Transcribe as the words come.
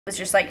Was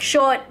just like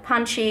short,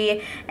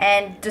 punchy,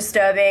 and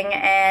disturbing,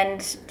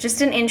 and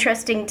just an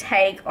interesting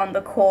take on the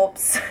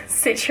corpse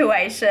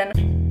situation.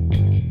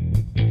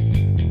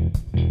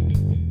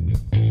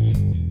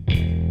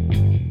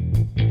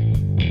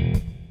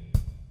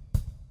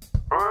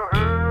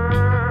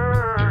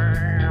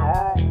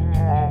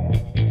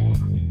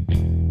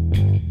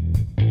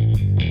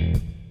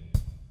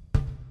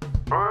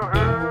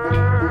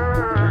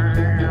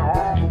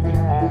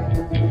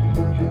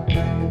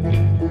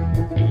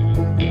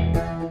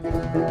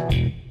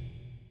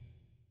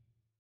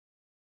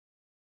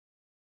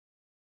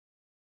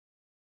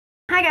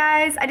 Hi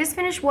guys, I just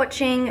finished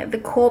watching The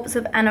Corpse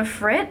of Anna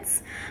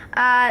Fritz.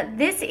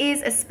 This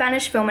is a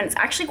Spanish film and it's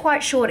actually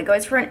quite short. It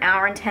goes for an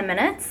hour and 10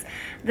 minutes.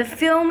 The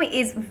film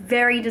is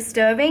very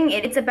disturbing.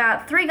 It's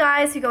about three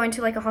guys who go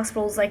into like a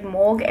hospital's like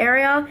morgue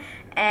area,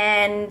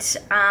 and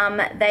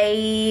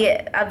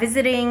they are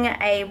visiting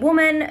a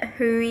woman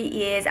who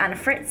is Anna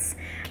Fritz,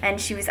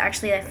 and she was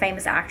actually a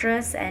famous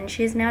actress and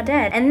she is now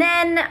dead. And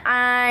then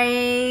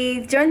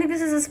I don't think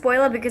this is a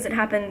spoiler because it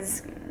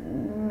happens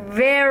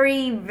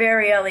very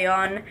early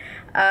on.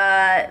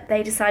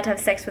 They decide to have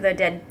sex with her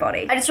dead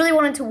body. I just really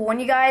wanted to warn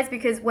you guys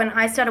because when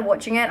I started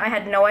watching it, I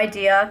had no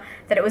idea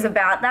that it was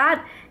about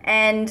that.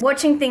 And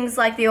watching things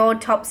like the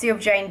autopsy of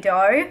Jane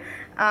Doe,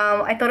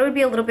 I thought it would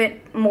be a little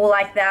bit more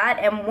like that.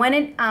 And when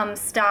it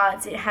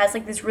starts, it has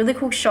like this really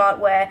cool shot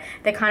where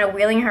they're kind of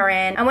wheeling her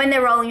in, and when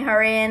they're rolling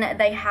her in,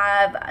 they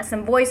have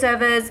some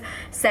voiceovers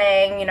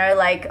saying, you know,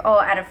 like, oh,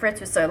 Anna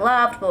Fritz was so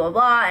loved, blah blah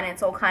blah, and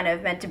it's all kind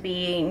of meant to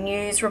be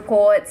news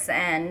reports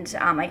and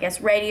I guess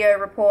radio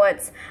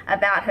reports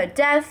about her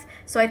death.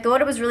 So I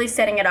thought it was really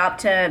setting it up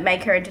to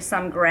make her into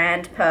some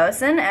grand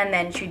person, and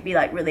then she'd be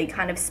like really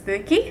kind of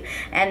spooky,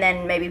 and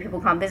then maybe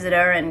people can't visit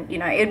her, and you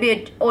know, it would be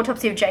an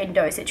autopsy of Jane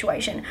Doe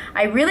situation.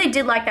 I really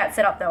did like that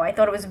setup though. I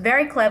thought it was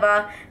very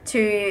clever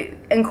to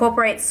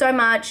incorporate so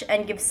much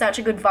and give such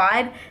a good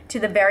vibe to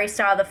the very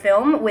start of the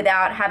film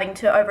without having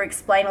to over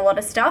explain a lot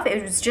of stuff.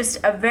 It was just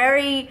a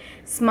very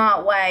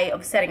smart way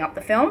of setting up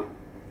the film.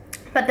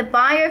 But the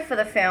bio for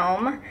the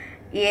film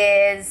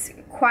is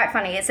quite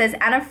funny. It says,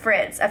 Anna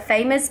Fritz, a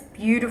famous,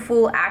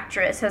 beautiful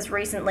actress, has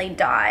recently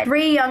died.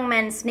 Three young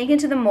men sneak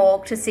into the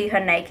morgue to see her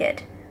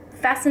naked,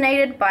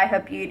 fascinated by her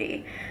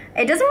beauty.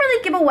 It doesn't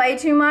really give away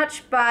too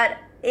much, but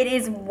it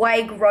is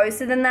way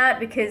grosser than that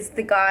because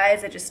the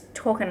guys are just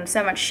talking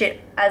so much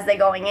shit as they're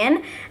going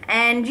in,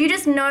 and you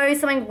just know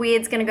something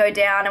weird's gonna go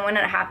down, and when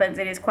it happens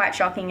it is quite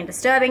shocking and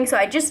disturbing. So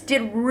I just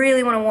did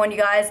really want to warn you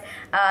guys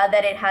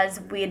that it has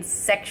weird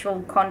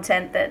sexual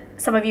content that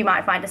some of you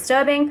might find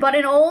disturbing. But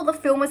in all, the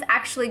film was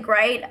actually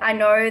great. I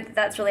know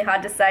that's really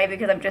hard to say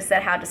because I've just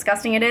said how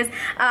disgusting it is,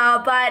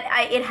 but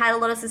it had a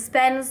lot of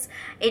suspense.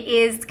 It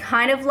is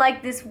kind of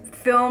like this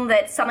film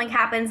that something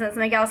happens and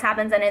something else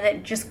happens and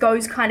it just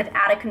goes kind of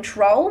out of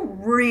control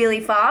really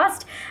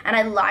fast, and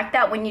I like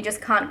that when you just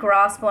can't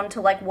grasp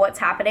onto like what's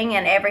happening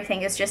and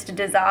everything is just a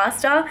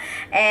disaster.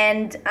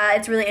 And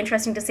it's really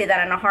interesting to see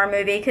that in a horror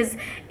movie because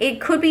it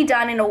could be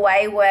done in a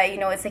way where, you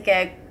know, it's like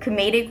a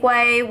comedic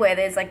way where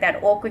there's like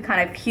that awkward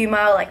kind of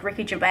humor like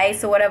Ricky Gervais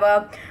or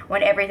whatever,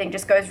 when everything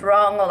just goes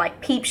wrong, or like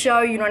Peep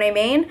Show, you know what I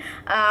mean?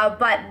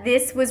 But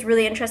this was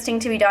really interesting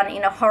to be done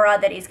in a horror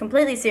that is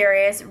completely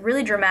serious,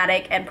 really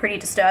dramatic and pretty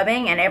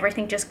disturbing, and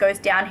everything just goes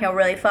downhill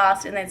really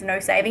fast and there's no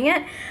saving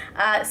it.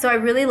 So I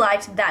really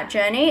liked that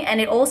journey,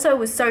 and it also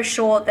was so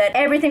short that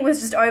everything was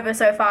just over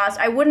so fast.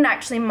 I wouldn't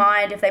actually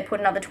mind if they put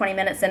another 20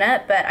 minutes in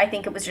it, but I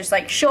think it was just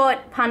like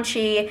short,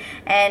 punchy,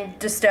 and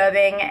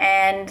disturbing,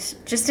 and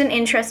just an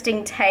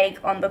interesting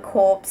take on the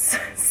corpse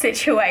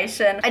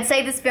situation. I'd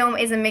say this film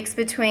is a mix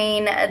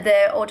between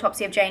the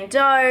autopsy of Jane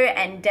Doe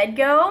and Dead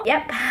Girl.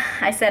 Yep,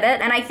 I said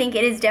it. And I think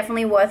it is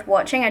definitely worth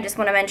watching. I just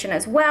want to mention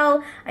as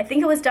well, I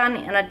think it was done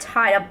in a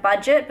tighter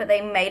budget, but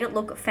they made it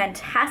look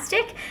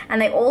fantastic,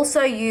 and they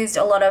also used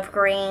a lot of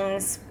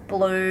greens,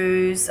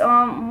 blues,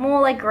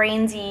 more like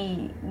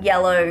greensy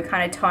yellow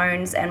kind of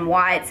tones and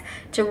whites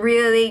to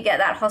really get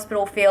that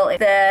hospital feel.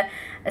 The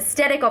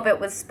aesthetic of it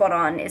was spot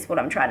on is what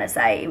I'm trying to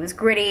say. It was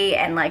gritty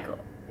and like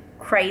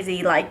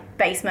crazy like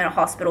basement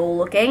hospital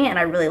looking, and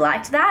I really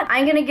liked that.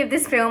 I'm gonna give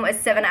this film a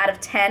 7 out of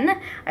 10.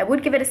 I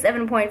would give it a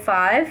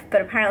 7.5,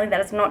 but apparently that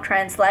does not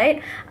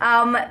translate.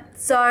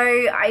 So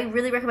I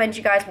really recommend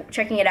you guys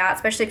checking it out,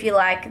 especially if you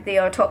like The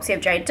Autopsy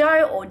of Jane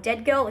Doe or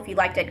Dead Girl. If you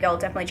like Dead Girl,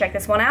 definitely check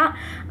this one out.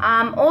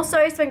 Also,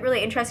 something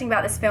really interesting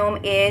about this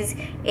film is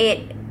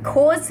it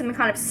caused some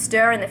kind of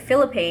stir in the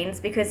Philippines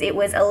because it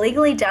was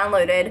illegally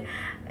downloaded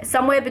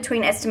somewhere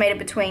estimated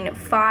between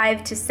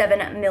 5 to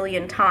 7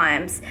 million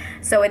times.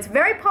 So it's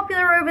very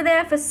popular over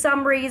there for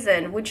some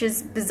reason, which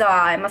is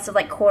bizarre. It must have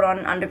like caught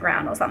on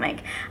underground or something.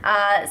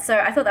 So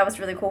I thought that was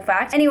a really cool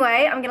fact.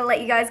 Anyway, I'm gonna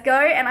let you guys go,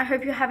 and I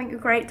hope you're having a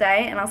great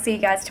day, and I'll see you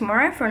guys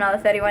tomorrow for another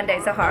 31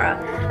 Days of Horror.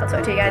 I'll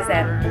talk to you guys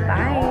then.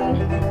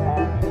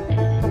 Bye.